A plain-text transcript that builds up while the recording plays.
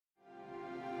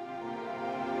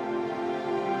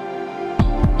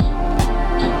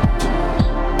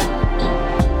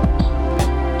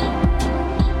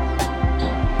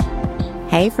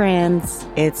Hey friends,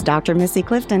 it's Dr. Missy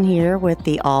Clifton here with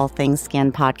the All Things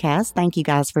Skin podcast. Thank you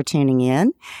guys for tuning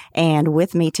in. And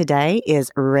with me today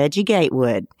is Reggie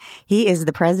Gatewood. He is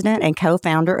the president and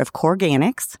co-founder of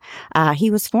Corganics. He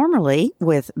was formerly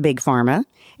with Big Pharma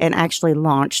and actually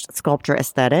launched Sculptra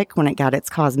Aesthetic when it got its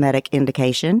cosmetic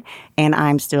indication. And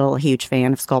I'm still a huge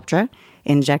fan of Sculptra,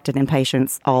 injected in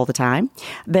patients all the time.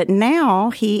 But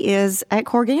now he is at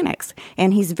Corganics,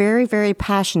 and he's very, very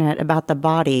passionate about the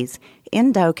body's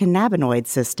endocannabinoid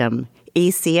system.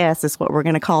 ECS is what we're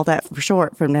going to call that for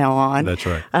short from now on. That's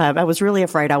right. I was really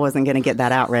afraid I wasn't going to get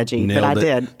that out, Reggie, but I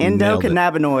did.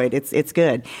 Endocannabinoid, it's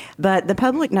good. But the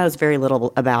public knows very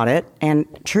little about it, and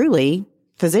truly,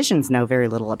 physicians know very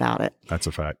little about it. That's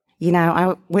a fact. You know,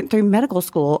 I went through medical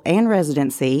school and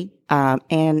residency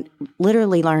and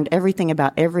literally learned everything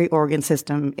about every organ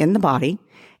system in the body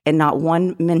and not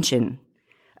one mention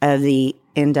of the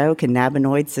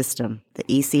endocannabinoid system, the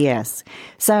ECS.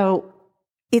 So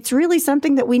it's really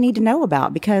something that we need to know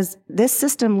about because this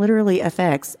system literally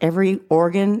affects every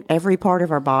organ, every part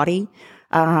of our body.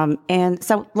 And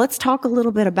so let's talk a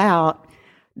little bit about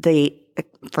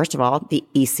first of all, the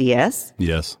ECS.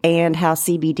 Yes. And how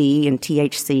CBD and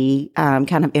THC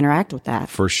kind of interact with that.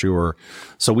 For sure.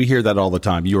 So we hear that all the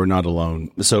time. You are not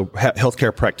alone. So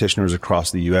healthcare practitioners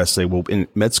across the U.S. say, well, in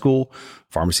med school,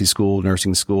 pharmacy school,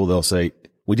 nursing school, they'll say,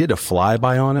 we did a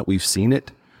flyby on it. We've seen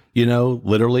it,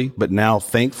 literally. But now,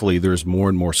 thankfully, there's more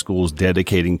and more schools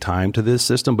dedicating time to this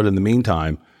system. But in the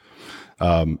meantime,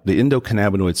 the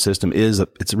endocannabinoid system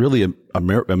it's really a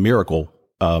miracle.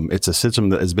 It's a system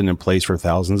that has been in place for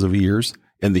thousands of years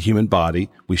in the human body.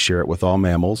 We share it with all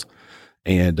mammals,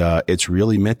 and it's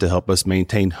really meant to help us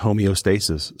maintain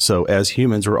homeostasis. So as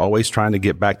humans, we're always trying to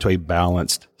get back to a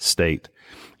balanced state.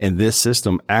 And this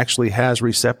system actually has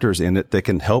receptors in it that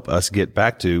can help us get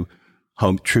back to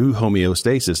true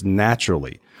homeostasis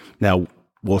naturally. Now,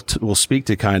 we'll speak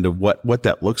to kind of what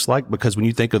that looks like, because when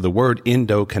you think of the word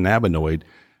endocannabinoid,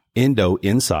 endo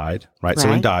inside, right?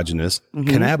 So endogenous,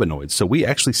 cannabinoids. So we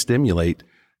actually stimulate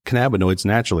cannabinoids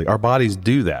naturally. Our bodies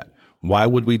do that. Why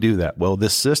would we do that? Well,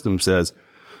 this system says,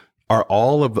 are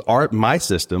all of my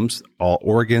systems, all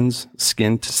organs,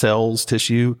 skin cells,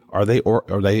 tissue, are they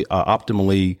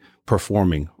optimally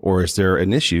performing, or is there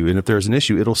an issue? And if there's an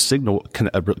issue, it'll signal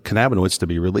cannabinoids to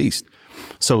be released.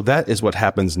 So that is what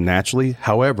happens naturally.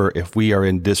 However, if we are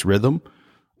in dysrhythm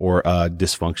or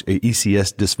dysfunction,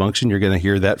 ECS dysfunction, you're going to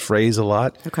hear that phrase a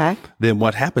lot. Okay. Then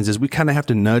what happens is we kind of have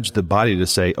to nudge the body to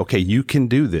say, okay, you can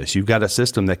do this. You've got a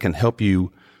system that can help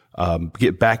you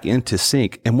get back into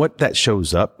sync. And what that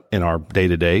shows up in our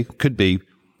day-to-day could be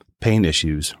pain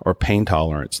issues or pain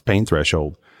tolerance, pain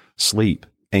threshold, sleep,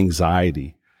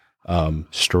 anxiety,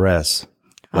 stress.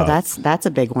 Oh, that's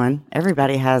a big one.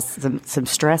 Everybody has some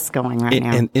stress going right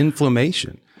now. And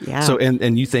inflammation. Yeah. So,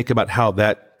 and you think about how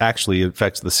that actually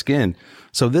affects the skin.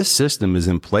 So this system is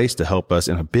in place to help us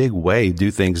in a big way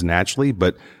do things naturally,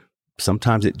 but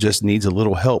sometimes it just needs a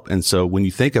little help. And so when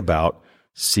you think about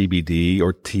CBD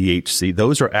or THC,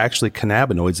 those are actually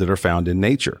cannabinoids that are found in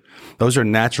nature. Those are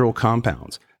natural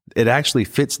compounds. It actually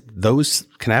those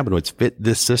cannabinoids fit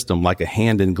this system like a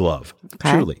hand in glove,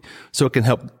 truly. So it can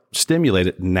help stimulate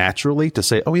it naturally to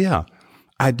say, oh yeah,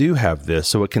 I do have this.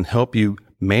 So it can help you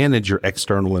manage your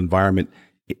external environment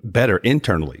better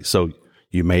internally. So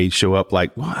you may show up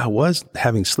like, well, I was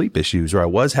having sleep issues, or I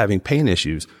was having pain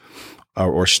issues,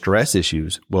 or stress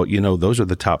issues. Well, those are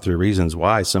the top 3 reasons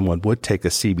why someone would take a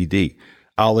CBD.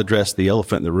 I'll address the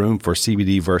elephant in the room for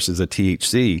CBD versus a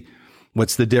THC.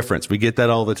 What's the difference? We get that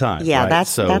all the time. Yeah, right?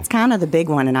 that's kind of the big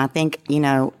one. And I think,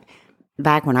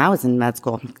 back when I was in med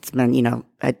school, it's been,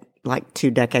 like 2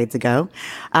 decades ago,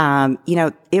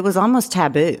 it was almost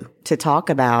taboo to talk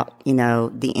about,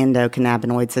 the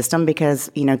endocannabinoid system because,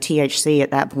 THC at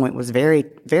that point was very,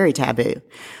 very taboo.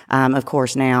 Of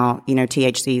course, now,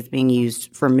 THC is being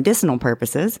used for medicinal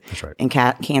purposes. That's right. In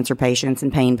cancer patients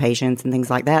and pain patients and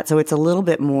things like that. So it's a little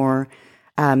bit more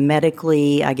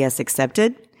medically, I guess,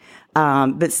 accepted.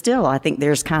 But still, I think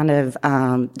there's kind of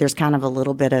a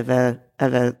little bit of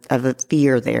a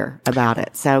fear there about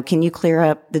it. So can you clear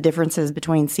up the differences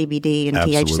between CBD and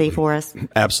THC for us?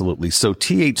 Absolutely. So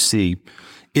THC,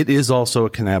 it is also a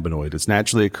cannabinoid. It's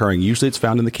naturally occurring. Usually it's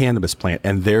found in the cannabis plant.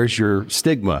 And there's your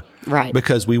stigma. Right.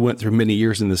 Because we went through many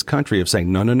years in this country of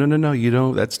saying,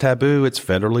 no, that's taboo. It's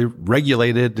federally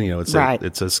regulated.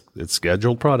 It's a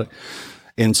scheduled product.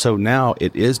 And so now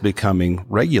it is becoming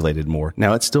regulated more.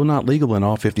 Now, it's still not legal in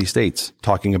all 50 states,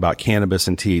 talking about cannabis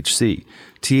and THC.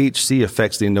 THC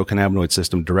affects the endocannabinoid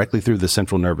system directly through the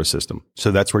central nervous system. So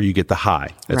that's where you get the high.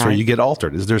 That's where you get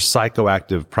altered. There's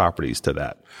psychoactive properties to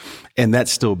that. And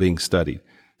that's still being studied.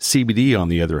 CBD, on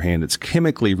the other hand, it's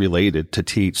chemically related to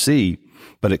THC,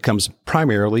 but it comes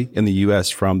primarily in the U.S.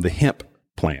 from the hemp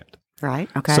plant. Right.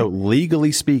 Okay. So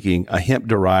legally speaking, a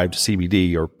hemp-derived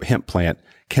CBD or hemp plant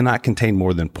cannot contain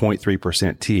more than 0.3%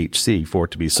 THC for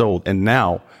it to be sold. And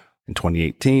now, in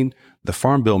 2018, the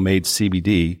Farm Bill made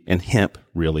CBD and hemp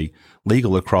really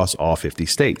legal across all 50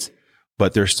 states.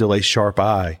 But there's still a sharp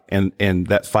eye, and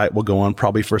that fight will go on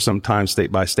probably for some time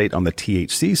state by state on the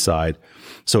THC side.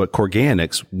 So at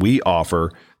Corganics, we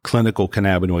offer clinical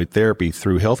cannabinoid therapy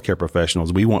through healthcare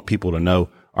professionals. We want people to know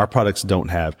our products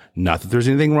don't have, not that there's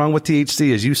anything wrong with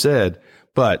THC, as you said,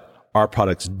 but our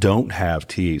products don't have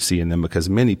THC in them because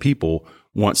many people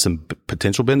want some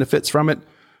potential benefits from it,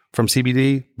 from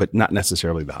CBD, but not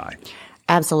necessarily the high.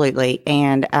 Absolutely.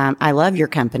 And I love your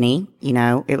company. You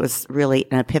know, it was really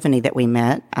an epiphany that we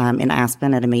met in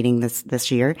Aspen at a meeting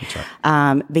this year. That's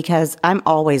right. Because I'm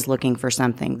always looking for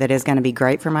something that is going to be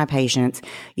great for my patients,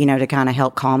 you know, to kind of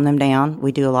help calm them down.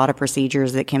 We do a lot of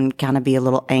procedures that can kind of be a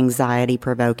little anxiety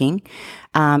provoking.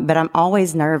 But I'm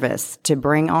always nervous to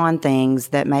bring on things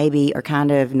that maybe are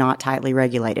kind of not tightly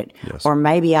regulated. Yes. Or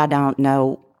maybe I don't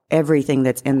know everything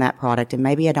that's in that product, and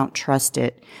maybe I don't trust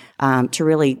it to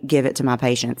really give it to my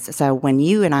patients. So when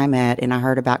you and I met and I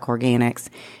heard about Corganics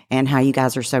and how you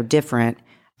guys are so different,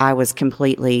 I was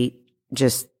completely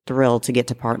just thrilled to get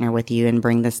to partner with you and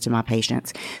bring this to my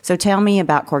patients. So tell me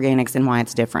about Corganics and why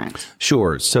it's different.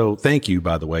 Sure. So thank you,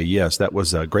 by the way. Yes, that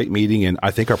was a great meeting, and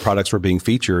I think our products were being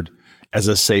featured as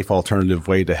a safe alternative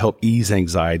way to help ease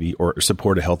anxiety or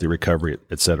support a healthy recovery,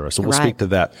 et cetera. So we'll speak to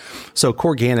that. So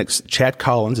Corganics, Chad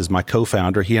Collins is my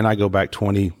co-founder. He and I go back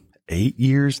 28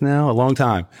 years now, a long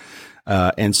time.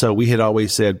 And so we had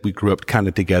always said we grew up kind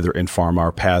of together in pharma.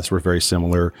 Our paths were very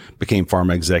similar, became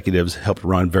pharma executives, helped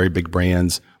run very big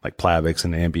brands like Plavix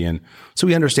and Ambien. So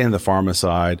we understand the pharma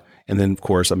side. And then, of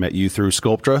course, I met you through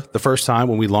Sculptra the first time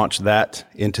when we launched that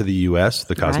into the U.S.,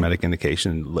 the cosmetic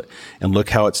indication. And look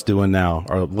how it's doing now.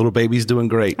 Our little baby's doing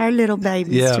great. Our little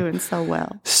baby's doing so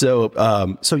well. So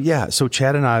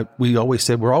Chad and I, we always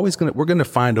said we're going to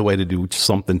find a way to do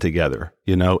something together,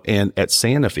 you know. And at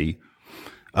Sanofi,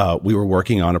 we were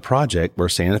working on a project where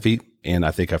Sanofi, and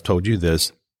I think I've told you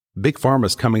this, big pharma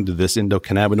is coming to this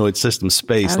endocannabinoid system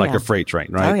space like a freight train,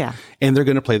 right? Oh, yeah. And they're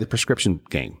going to play the prescription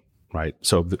game. Right.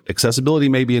 So the accessibility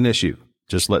may be an issue.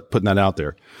 Just putting that out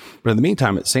there. But in the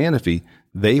meantime, at Sanofi,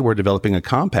 they were developing a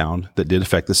compound that did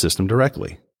affect the system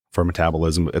directly for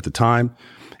metabolism at the time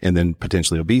and then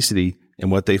potentially obesity.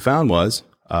 And what they found was,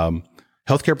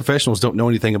 healthcare professionals don't know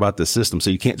anything about this system. So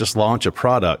you can't just launch a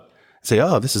product and say,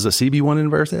 oh, this is a CB1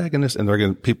 inverse agonist. And they're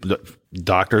going to,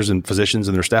 doctors and physicians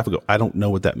and their staff will go, I don't know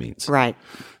what that means. Right.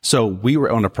 So we were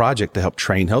on a project to help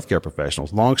train healthcare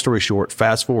professionals. Long story short,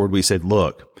 fast forward, we said,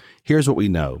 look, here's what we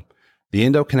know. The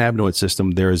endocannabinoid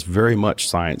system, there is very much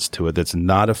science to it that's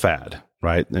not a fad,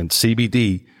 right? And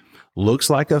CBD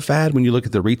looks like a fad when you look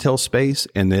at the retail space,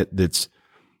 and it's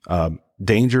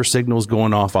danger signals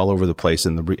going off all over the place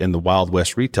in the Wild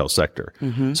West retail sector.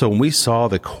 Mm-hmm. So when we saw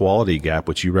the quality gap,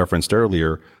 which you referenced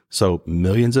earlier, so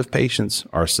millions of patients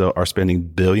are spending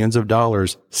billions of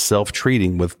dollars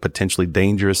self-treating with potentially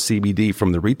dangerous CBD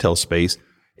from the retail space.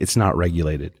 It's not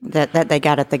regulated. That they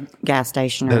got at the gas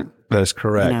station or that is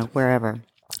correct. You know, wherever.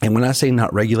 And when I say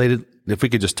not regulated, if we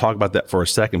could just talk about that for a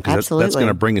second, because that's going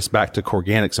to bring us back to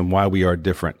Corganics and why we are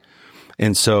different.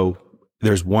 And so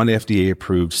there's one FDA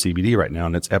approved CBD right now,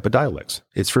 and it's Epidiolex.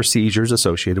 It's for seizures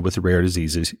associated with rare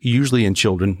diseases, usually in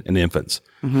children and infants.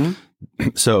 Mm-hmm.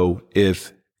 So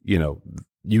if, you know,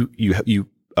 you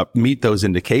meet those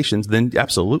indications, then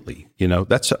absolutely, you know,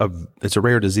 it's a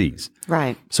rare disease.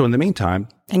 Right. So in the meantime,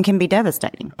 and can be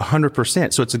devastating.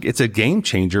 100%. So it's a game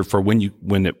changer for when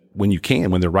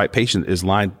the right patient is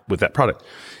lined with that product.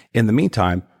 In the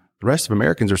meantime, the rest of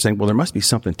Americans are saying, well, there must be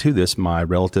something to this. My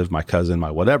relative, my cousin,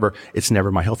 my whatever. It's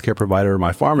never my healthcare provider or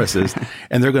my pharmacist.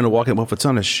 And they're going to walk in, well, if it's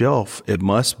on a shelf, it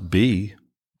must be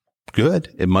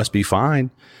good. It must be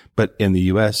fine. But in the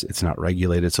U.S., it's not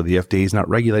regulated. So the FDA is not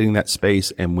regulating that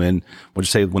space. And when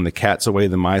the cat's away,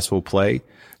 the mice will play.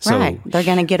 So, right. They're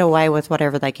going to get away with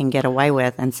whatever they can get away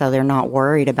with. And so they're not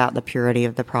worried about the purity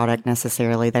of the product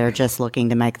necessarily. They're just looking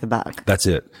to make the buck. That's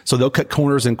it. So they'll cut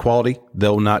corners in quality.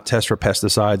 They'll not test for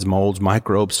pesticides, molds,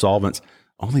 microbes, solvents.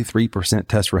 Only 3%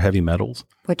 test for heavy metals.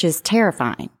 Which is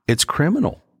terrifying. It's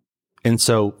criminal. And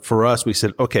so for us, we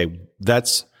said, okay,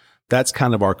 that's that's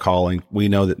kind of our calling. We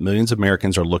know that millions of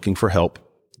Americans are looking for help.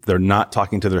 They're not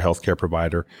talking to their healthcare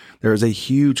provider. There is a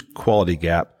huge quality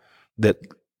gap that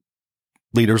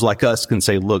leaders like us can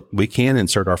say, look, we can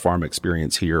insert our pharma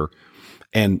experience here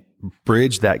and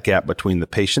bridge that gap between the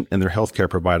patient and their healthcare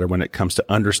provider when it comes to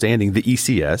understanding the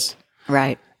ECS.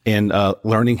 Right. And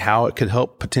learning how it could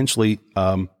help potentially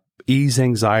ease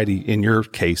anxiety. In your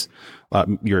case,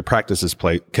 your practice's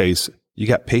case, you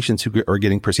got patients who are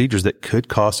getting procedures that could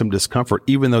cause some discomfort,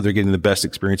 even though they're getting the best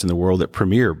experience in the world at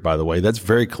Premier, by the way. That's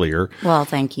very clear. Well,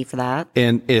 thank you for that.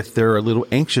 And if they're a little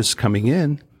anxious coming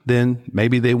in, then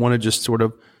maybe they want to just sort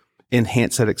of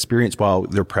enhance that experience while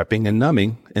they're prepping and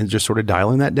numbing and just sort of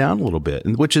dialing that down a little bit,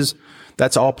 and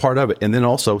that's all part of it. And then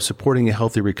also supporting a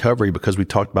healthy recovery, because we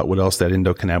talked about what else that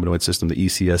endocannabinoid system, the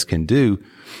ECS, can do.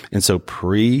 And so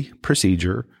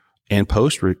pre-procedure and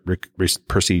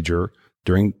post-procedure,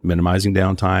 during minimizing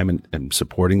downtime and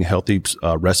supporting a healthy,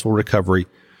 restful recovery,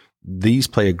 these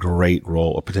play a great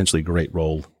role, a potentially great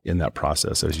role in that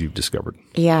process, as you've discovered.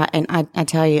 Yeah. And I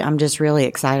tell you, I'm just really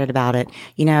excited about it.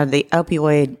 You know, the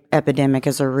opioid epidemic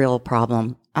is a real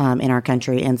problem in our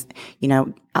country. And, you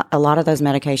know, a lot of those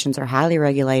medications are highly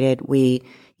regulated. We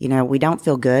don't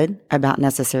feel good about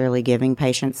necessarily giving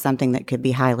patients something that could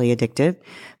be highly addictive,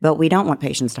 but we don't want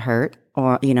patients to hurt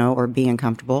or be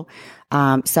uncomfortable.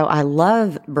 So I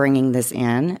love bringing this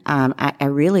in. I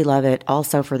really love it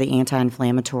also for the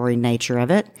anti-inflammatory nature of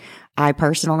it. I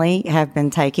personally have been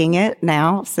taking it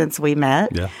now since we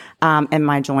met. Yeah. And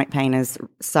my joint pain is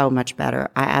so much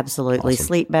better. I absolutely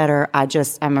sleep better.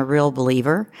 I'm a real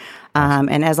believer.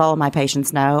 And as all of my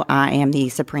patients know, I am the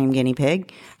supreme guinea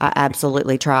pig. I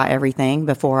absolutely try everything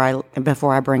before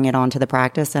I bring it onto the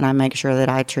practice, and I make sure that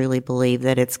I truly believe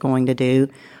that it's going to do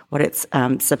what it's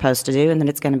supposed to do, and that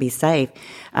it's going to be safe.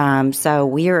 So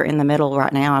we are in the middle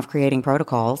right now of creating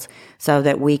protocols so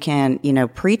that we can,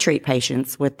 pre-treat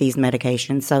patients with these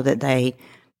medications so that they,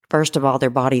 first of all, their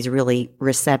body's really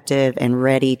receptive and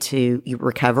ready to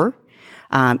recover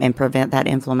and prevent that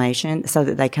inflammation, so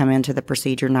that they come into the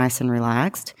procedure nice and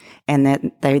relaxed, and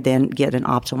that they then get an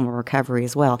optimal recovery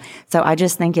as well. So I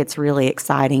just think it's really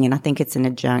exciting, and I think it's an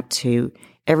adjunct to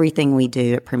everything we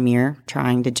do at Premier,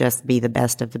 trying to just be the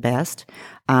best of the best,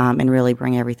 and really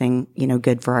bring everything,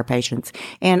 good for our patients.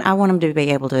 And I want them to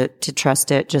be able to trust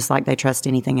it just like they trust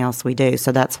anything else we do.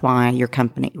 So that's why your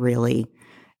company really,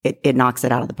 it knocks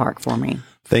it out of the park for me.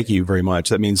 Thank you very much.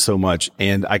 That means so much.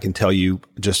 And I can tell you,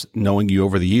 just knowing you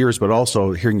over the years, but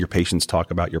also hearing your patients talk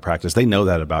about your practice, they know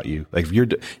that about you. Like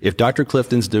if Dr.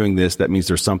 Clifton's doing this, that means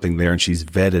there's something there, and she's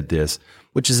vetted this,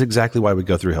 which is exactly why we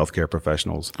go through healthcare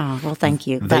professionals. Oh, well, thank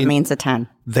you. That means a ton.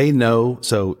 They know.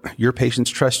 So your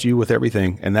patients trust you with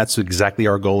everything. And that's exactly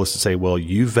our goal, is to say, well,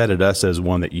 you vetted us as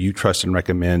one that you trust and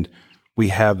recommend. We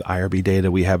have IRB data.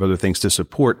 We have other things to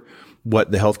support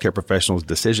what the healthcare professional's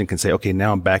decision can say. Okay,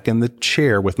 now I'm back in the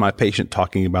chair with my patient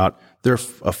talking about a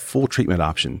full treatment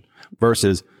option,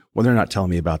 versus, well, they're not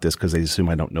telling me about this because they assume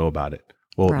I don't know about it.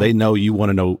 Well, right. They know you want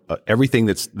to know everything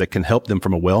that can help them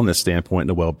from a wellness standpoint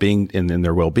and a well-being in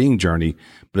their well-being journey.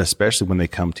 But especially when they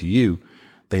come to you,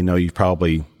 they know you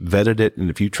probably vetted it,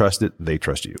 and if you trust it, they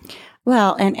trust you.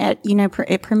 Well, and at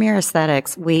Premier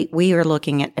Aesthetics, we are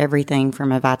looking at everything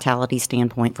from a vitality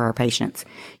standpoint for our patients.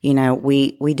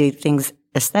 We do things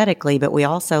aesthetically, but we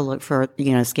also look for,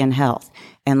 skin health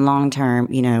and long-term,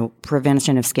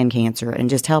 prevention of skin cancer, and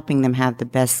just helping them have the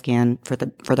best skin for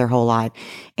their whole life.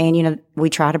 And, we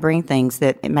try to bring things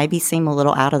that it maybe seem a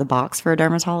little out of the box for a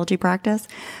dermatology practice.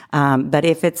 But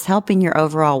if it's helping your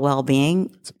overall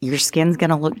well-being, your skin's going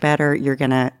to look better. You're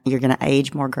going to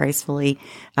age more gracefully.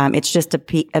 It's just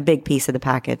a big piece of the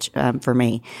package, for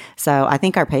me. So I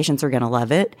think our patients are going to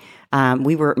love it.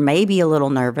 We were maybe a little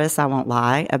nervous, I won't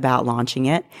lie, about launching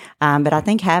it. But I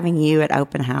think having you at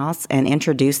open house and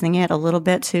introducing it a little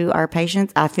bit to our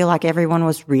patients, I feel like everyone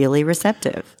was really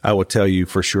receptive. I will tell you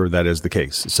for sure that is the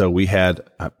case. So we had,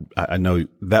 I know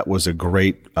that was a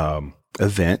great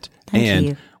event. Thank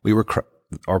you. We were,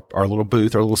 our little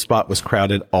booth, our little spot was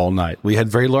crowded all night. We had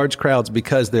very large crowds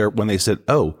because when they said,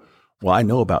 oh, well, I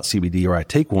know about CBD, or I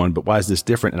take one, but why is this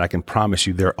different? And I can promise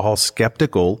you, they're all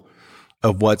skeptical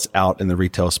of what's out in the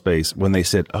retail space when they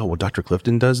said, oh, well, Dr.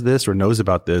 Clifton does this or knows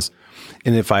about this.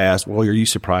 And if I asked, well, are you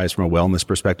surprised from a wellness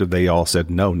perspective? They all said,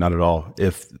 no, not at all.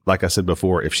 If, like I said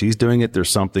before, if she's doing it,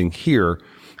 there's something here,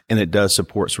 and it does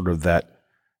support sort of that,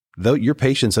 though your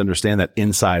patients understand that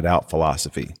inside out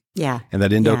philosophy. Yeah. And that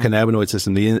endocannabinoid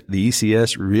system, the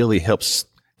ECS really helps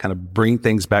kind of bring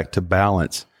things back to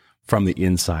balance from the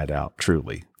inside out,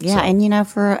 truly. Yeah. So. And,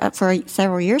 for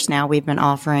several years now, we've been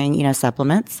offering,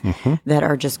 supplements that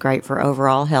are just great for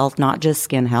overall health, not just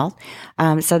skin health.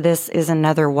 So this is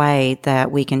another way that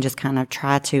we can just kind of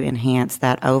try to enhance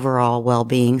that overall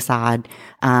well-being side,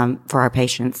 for our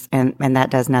patients. And that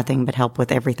does nothing but help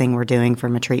with everything we're doing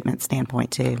from a treatment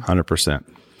standpoint too. 100%.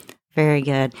 Very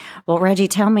good. Well, Reggie,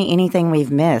 tell me anything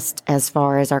we've missed as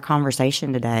far as our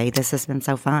conversation today. This has been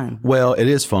so fun. Well, it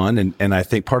is fun. And I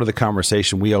think part of the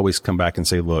conversation, we always come back and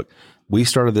say, look, we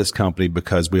started this company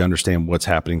because we understand what's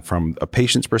happening from a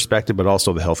patient's perspective, but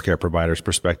also the healthcare provider's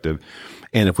perspective.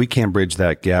 And if we can bridge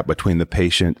that gap between the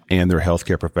patient and their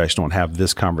healthcare professional and have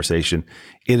this conversation,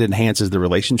 it enhances the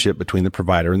relationship between the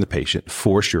provider and the patient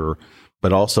for sure.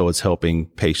 But also it's helping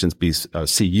patients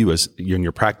see you as in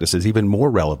your practice as even more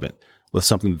relevant with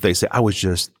something that they say, I was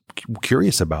just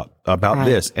curious about right,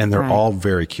 this. And they're all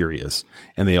very curious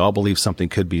and they all believe something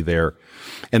could be there.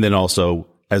 And then also,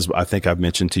 as I think I've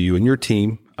mentioned to you and your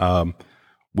team,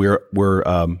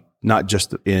 we're not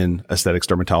just in aesthetics,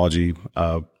 dermatology,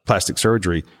 plastic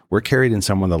surgery. We're carried in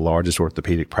some of the largest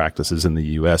orthopedic practices in the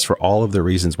U.S. for all of the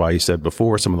reasons why you said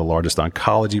before, some of the largest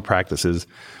oncology practices,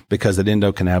 because the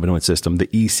endocannabinoid system, the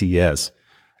ECS,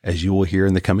 as you will hear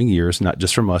in the coming years, not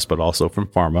just from us, but also from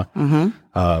pharma,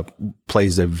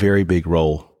 plays a very big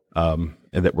role and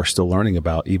that we're still learning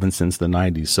about even since the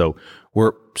 90s. So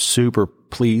we're super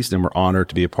pleased and we're honored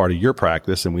to be a part of your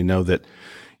practice. And we know that,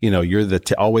 you're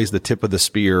always the tip of the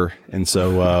spear. And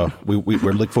so, we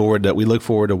look forward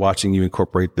to watching you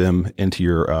incorporate them into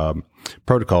your,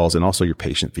 protocols and also your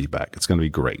patient feedback. It's going to be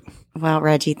great. Well,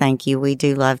 Reggie, thank you. We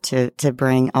do love to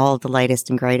bring all the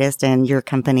latest and greatest, and your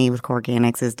company with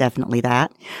Corganics is definitely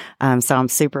that. So I'm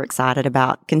super excited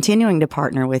about continuing to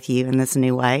partner with you in this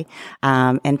new way.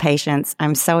 And patients,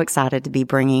 I'm so excited to be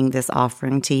bringing this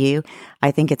offering to you.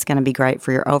 I think it's going to be great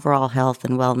for your overall health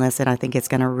and wellness, and I think it's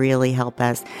going to really help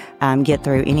us get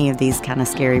through any of these kind of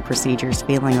scary procedures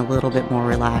feeling a little bit more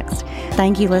relaxed.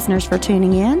 Thank you, listeners, for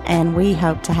tuning in, and we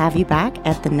hope to have you back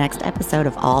at the next episode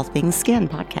of All Things Skin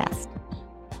podcast.